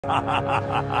The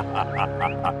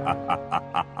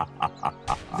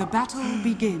battle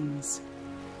begins.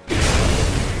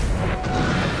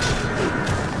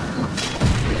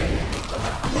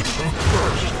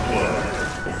 First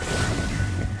blood.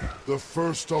 The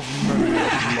first of many a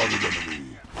blooded enemy.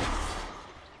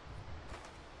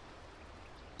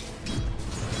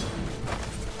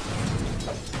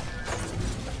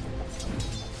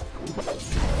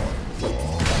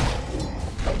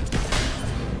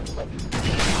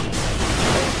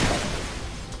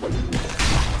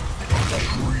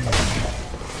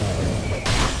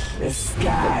 The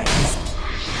skies.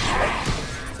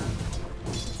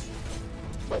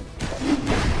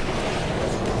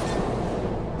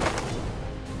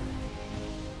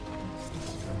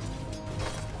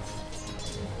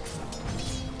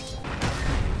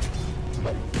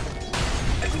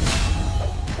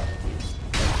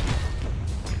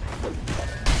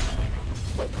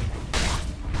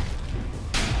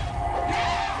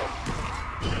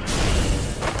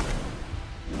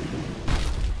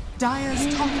 Dire's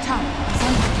top tower is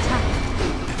under attack.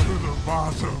 To the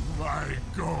bottom I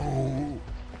go.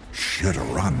 Should've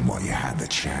run while you had the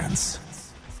chance.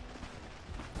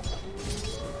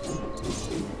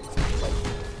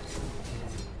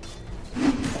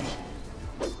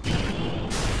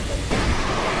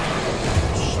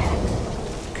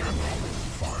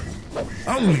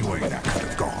 Only way that could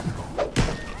have gone.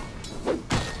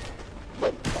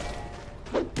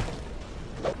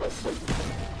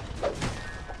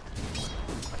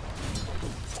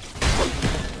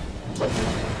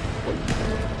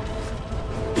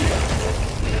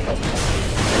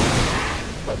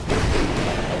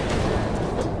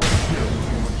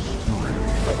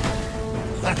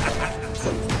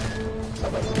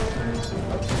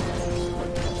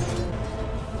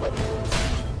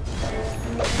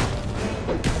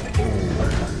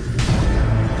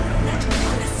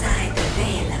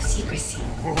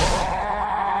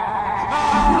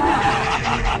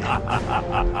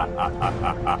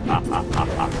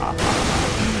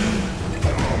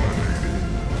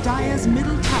 Dire's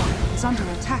middle tower is under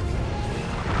attack.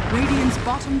 Radiant's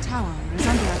bottom tower is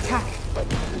under attack.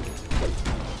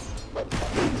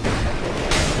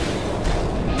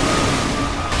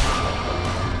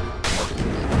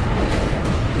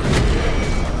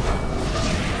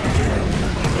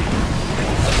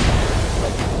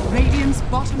 Radiant's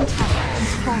bottom tower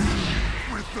is falling.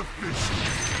 With the fish.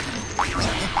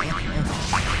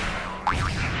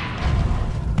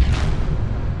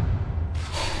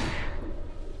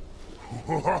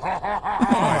 I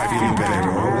feel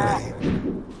better already.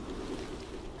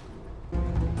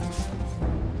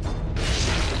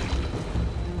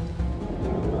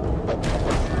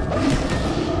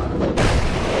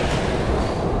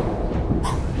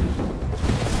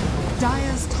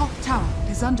 Dire's top tower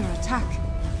is under attack.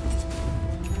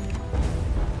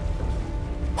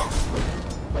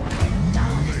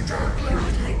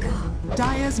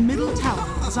 Dire's middle tower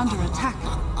is under attack.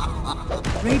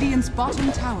 Radiant's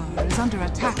bottom tower is under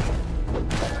attack.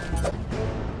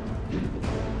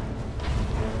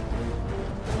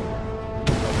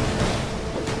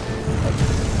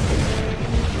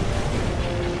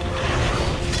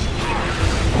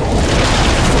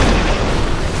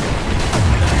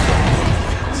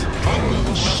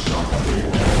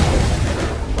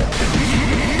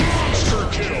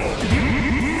 Monster kill!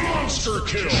 Monster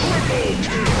kill! Triple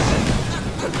kill!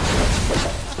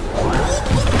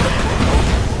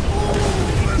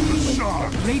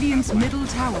 Radiant's middle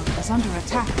tower is under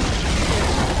attack.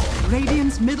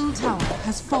 Radiant's middle tower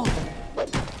has fallen.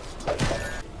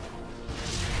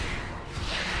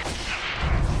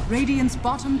 Radiant's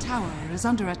bottom tower is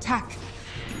under attack.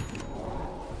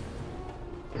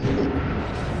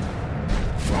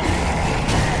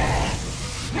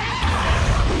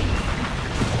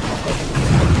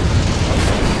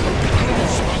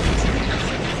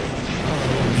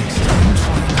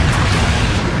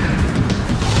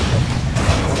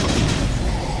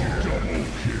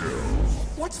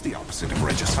 What's the opposite of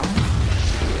regicide?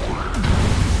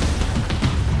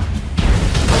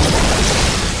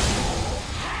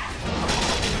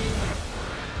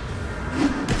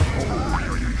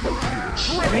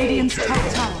 Radiant's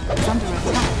top tower is under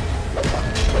attack.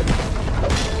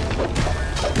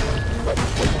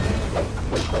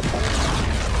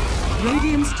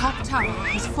 Radiant's top tower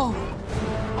has fallen.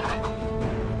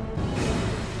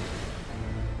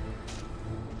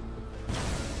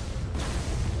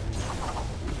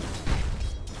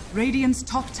 Radiant's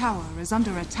top tower is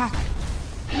under attack.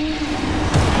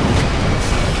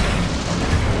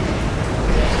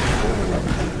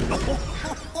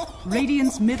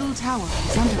 Radiant's middle tower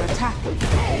is under attack.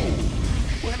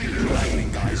 When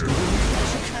Lightning guys go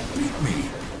because you can't beat me.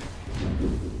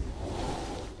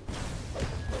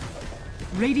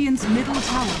 Radiant's middle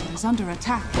tower is under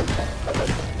attack.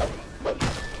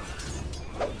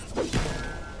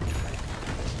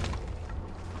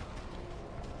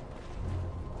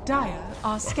 Dire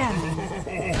are scanning.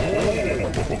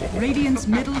 Radiant's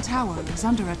middle tower is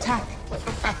under attack.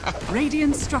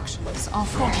 Radiant structures are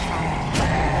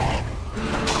fortified.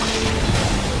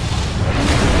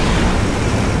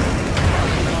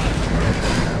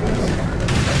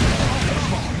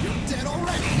 Dead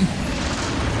already?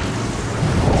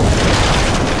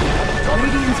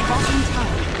 Radiant's bottom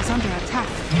tower is under attack.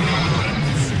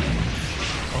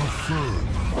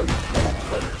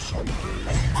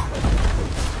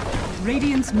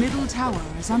 Radiant's middle tower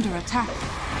is under attack.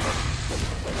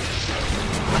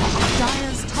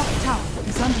 Dire's top tower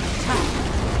is under attack.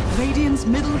 Radiant's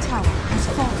middle tower has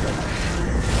fallen.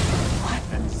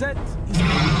 And set is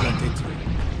implemented.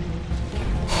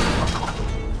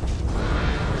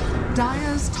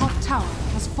 Dire's top tower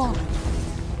has fallen.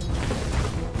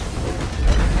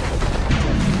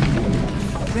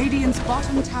 Radiant's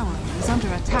bottom tower is under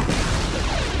attack.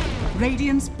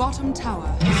 Radiant's bottom tower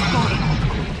has fallen.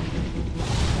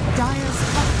 Dire's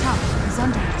top tower is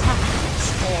under attack.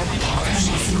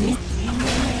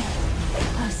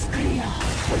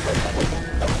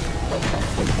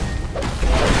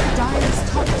 Dire's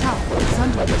top tower is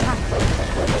under attack.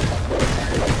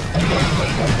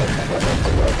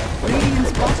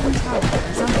 Radiant's bottom tower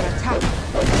is under attack.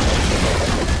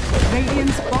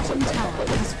 Radiant's bottom tower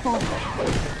has fallen.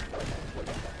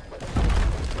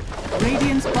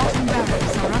 Radiant's bottom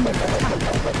barracks are under attack.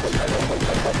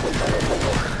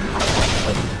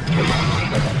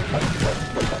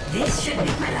 This should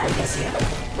make my life easier.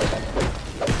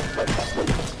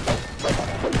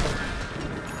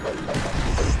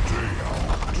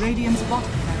 Radiant's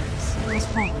bottom barracks has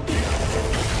fallen.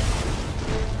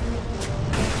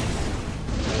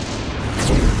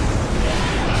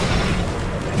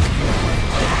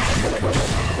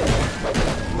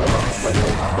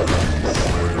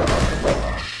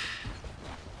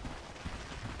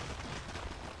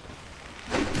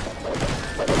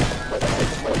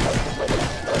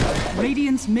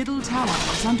 Radiant's middle tower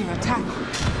is under attack.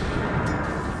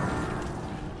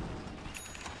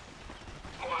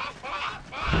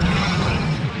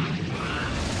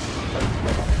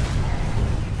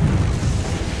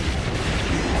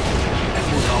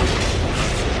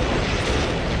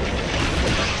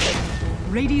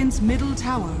 Radiant's middle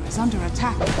tower is under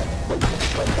attack.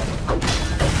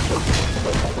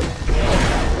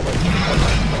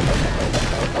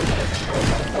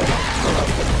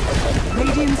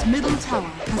 Radiant's middle tower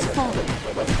has fallen.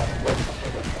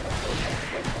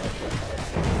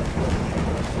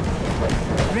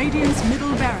 Radiant's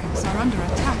middle barracks are under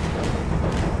attack.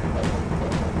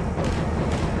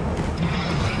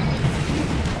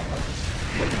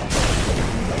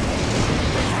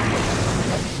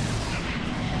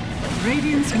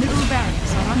 Radiant's middle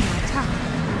barracks are under attack.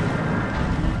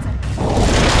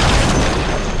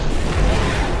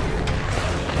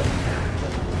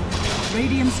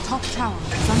 Radiant's top tower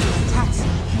is under attack.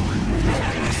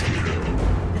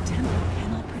 The temple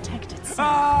cannot protect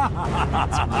itself.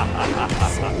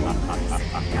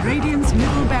 Radiant's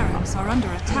middle barracks are under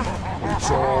attack.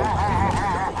 It's all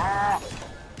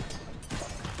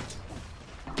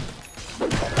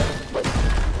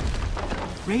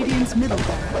Radiant's middle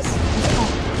barracks is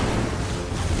fallen.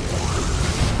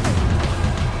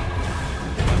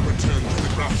 return to the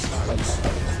grasslands.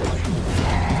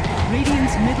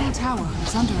 Radiant's middle tower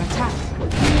is under attack.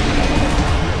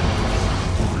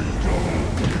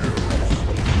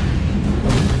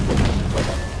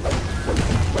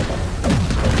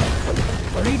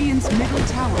 Radiant's middle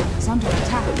tower is under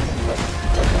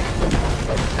attack.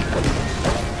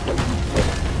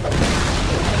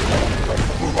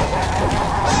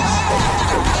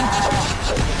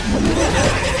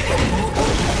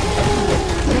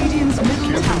 Radiant's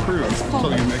middle Can't tower improve is until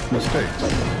fallen. you make mistakes.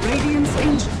 Radiant's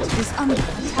ancient is under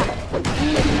attack. This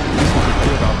is a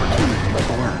good opportunity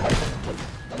to learn.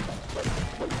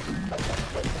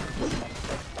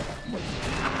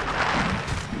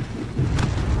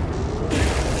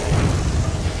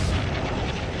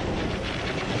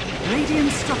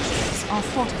 Radiant structures are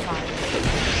fortified.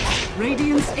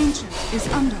 Radiant's ancient is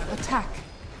under attack.